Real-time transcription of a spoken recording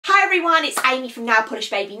everyone, it's Amy from Nail Polish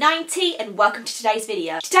Baby 90 and welcome to today's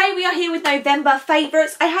video. Today we are here with November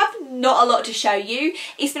favourites. I have not a lot to show you.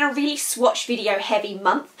 It's been a really swatch video heavy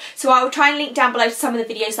month, so I will try and link down below some of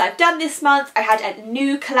the videos that I've done this month. I had a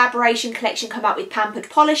new collaboration collection come out with Pampered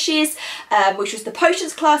Polishes, which was the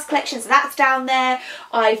Potions class collection, so that's down there.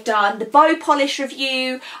 I've done the Bow Polish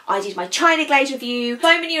review, I did my China Glaze review,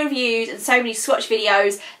 so many reviews and so many swatch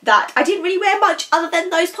videos that I didn't really wear much other than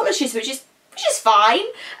those polishes, which is fine.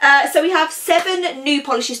 So we have 7 new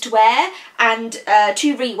polishes to wear and 2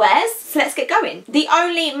 rewears, so let's get going. The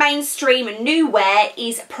only mainstream new wear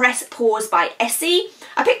is Press Pause by Essie.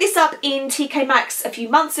 I picked this up in TK Maxx a few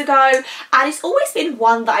months ago and it's always been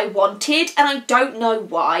one that I wanted and I don't know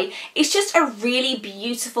why. It's just a really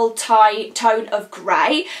beautiful tone of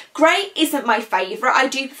grey. Grey isn't my favourite, I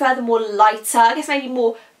do prefer the more lighter, I guess maybe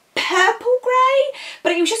more purple grey,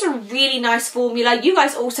 but it was just a really nice formula. You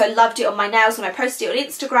guys also loved it on my nails when I posted it on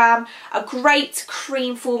Instagram. A great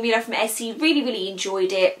cream formula from Essie, really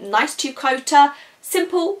enjoyed it. Nice 2-coater,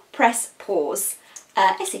 simple, press, pause.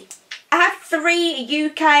 Essie. I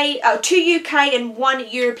have 2 UK and 1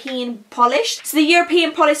 European polish. So the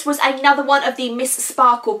European polish was another one of the Miss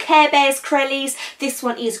Sparkle Care Bears Crellies. This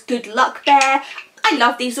one is Good Luck Bear. I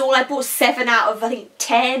love these all. I bought 7 out of I think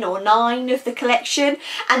 10 or 9 of the collection,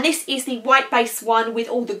 and this is the white base one with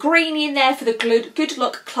all the green in there for the Good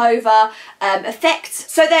Luck Clover effect.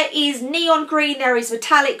 So there is neon green, there is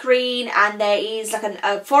metallic green, and there is like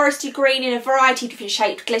a foresty green in a variety of different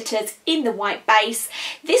shaped glitters in the white base.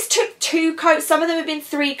 This took 2 coats, some of them have been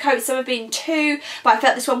 3 coats, some have been 2, but I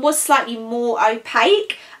felt this one was slightly more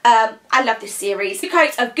opaque. I love this series. 2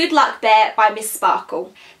 coats of Good Luck Bear by Miss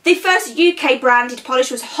Sparkle. The first UK branded polish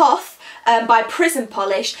was Hoth by Prism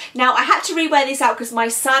Polish. Now I had to rewear this out because my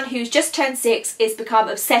son, who's just turned 6, is become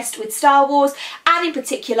obsessed with Star Wars and in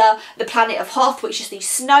particular the planet of Hoth, which is the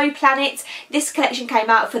snow planet. This collection came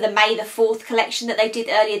out for the May the 4th collection that they did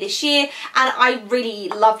earlier this year and I really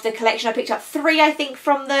loved the collection. I picked up 3 I think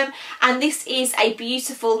from them, and this is a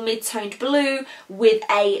beautiful mid-toned blue with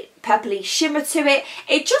a purpley shimmer to it.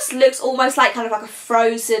 It just looks almost like kind of like a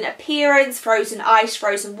frozen appearance, frozen ice,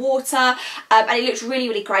 frozen water, and it looks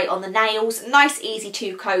really great on the nails. Nice easy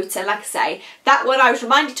 2-coater. Like I say, that one I was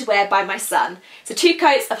reminded to wear by my son. So 2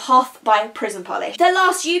 coats of Hoth by Prism Polish. The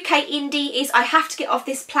last UK indie is I Have to Get Off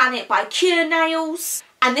This Planet by Cure Nails.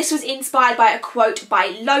 And this was inspired by a quote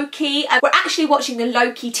by Loki. We're actually watching the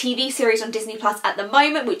Loki TV series on Disney Plus at the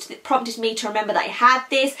moment, which prompted me to remember that I had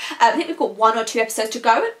this. I think we've got 1 or 2 episodes to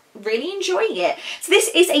go. Really enjoying it. So this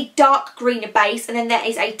is a dark green base and then there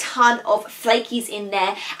is a ton of flakies in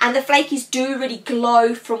there, and the flakies do really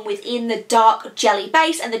glow from within the dark jelly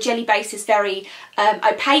base, and the jelly base is very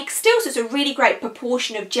opaque still, so it's a really great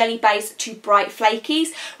proportion of jelly base to bright flakies.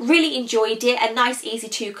 Really enjoyed it. A nice easy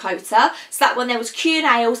 2-coater. So that one there was Cure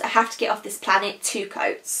Nails, I Have to Get Off This Planet, 2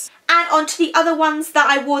 coats. And on to the other ones that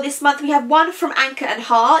I wore this month. We have one from Anchor and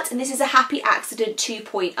Heart, and this is a Happy Accident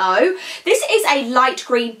 2.0. This is a light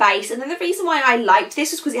green base, and then the reason why I liked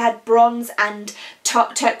this was because it had bronze and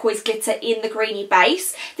turquoise glitter in the greeny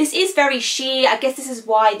base. This is very sheer. I guess this is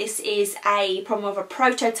why this is a problem of a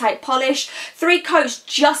prototype polish. 3 coats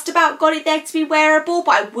just about got it there to be wearable,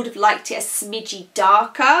 but I would have liked it a smidgy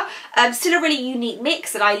darker. Still a really unique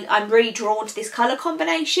mix, and I'm really drawn to this colour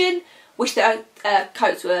combination. Wish the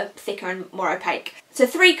coats were thicker and more opaque. So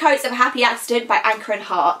 3 coats of Happy Accident by Anchor and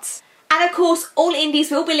Heart. And of course, all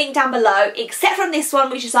indies will be linked down below, except from this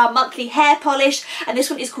one, which is our monthly hair polish, and this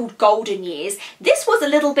one is called Golden Years. This was a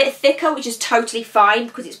little bit thicker, which is totally fine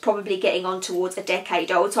because it's probably getting on towards a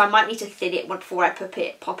decade old, so I might need to thin it before I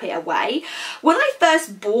pop it away. When I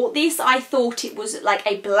first bought this, I thought it was like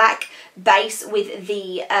a black base with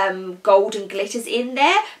the golden glitters in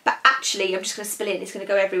there, but actually, I'm just going to spill it and it's going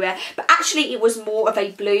to go everywhere, but actually it was more of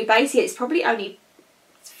a blue base. Yeah, it's probably only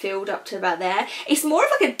filled up to about there. It's more of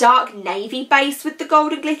like a dark navy base with the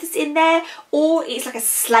golden glitters in there, or it's like a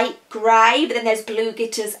slate grey, but then there's blue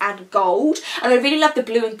glitters and gold, and I really love the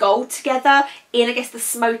blue and gold together in, I guess, the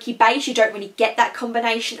smoky base. You don't really get that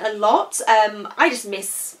combination a lot. I just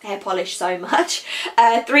miss hair polish so much.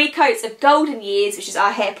 3 coats of Golden Years, which is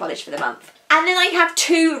our hair polish for the month. And then I have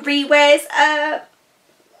 2 rewears.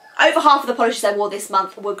 Over half of the polishes I wore this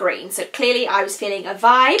month were green, so clearly I was feeling a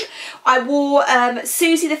vibe. I wore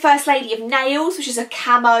Suzi, the First Lady of Nails, which is a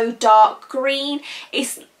camo dark green.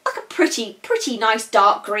 It's like a pretty nice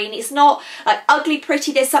dark green. It's not like ugly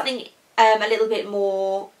pretty. There's something a little bit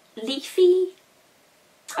more leafy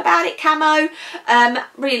about it, camo.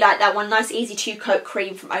 Really like that one. Nice easy 2-coat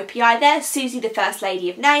cream from OPI there. Suzi, the First Lady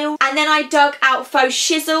of Nails. And then I dug out Faux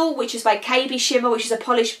Shizzle, which is by KBShimmer, which is a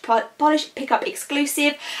polish pickup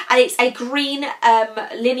exclusive, and it's a green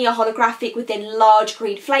linear holographic with then large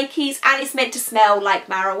green flakies, and it's meant to smell like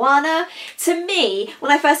marijuana. To me,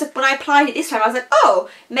 when I applied it this time, I was like, oh,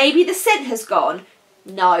 maybe the scent has gone.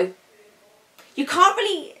 No. You can't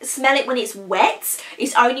really smell it when it's wet.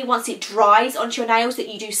 It's only once it dries onto your nails that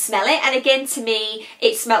you do smell it. And again, to me,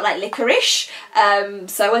 it smelled like licorice.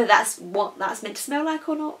 So whether that's what that's meant to smell like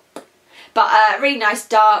or not. But really nice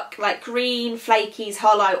dark, like green, flakies,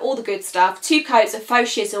 hollow, all the good stuff. 2 coats of Faux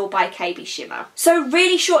Shizzle by KBShimmer. So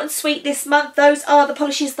really short and sweet this month. Those are the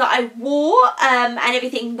polishes that I wore and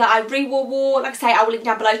everything that I wore. Like I say, I will link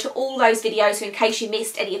down below to all those videos. So in case you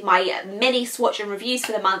missed any of my many swatch and reviews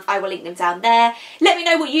for the month, I will link them down there. Let me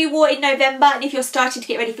know what you wore in November and if you're starting to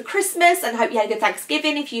get ready for Christmas, and hope you had a good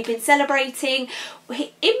Thanksgiving if you've been celebrating.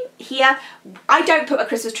 In here, I don't put a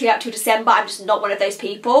Christmas tree up till December. I'm just not one of those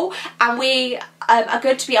people. And we are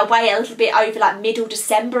going to be away a little bit over like middle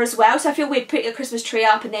December as well, so I feel weird putting a Christmas tree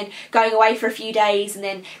up and then going away for a few days and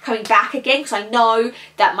then coming back again, because I know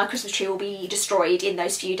that my Christmas tree will be destroyed in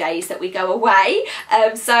those few days that we go away.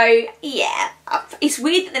 So yeah, it's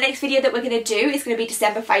weird that the next video that we're going to do is going to be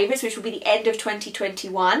December favourites, which will be the end of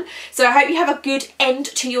 2021. So I hope you have a good end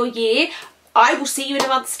to your year. I will see you in a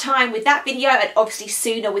month's time with that video, and obviously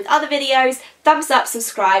sooner with other videos. Thumbs up,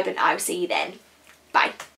 subscribe, and I will see you then. Bye.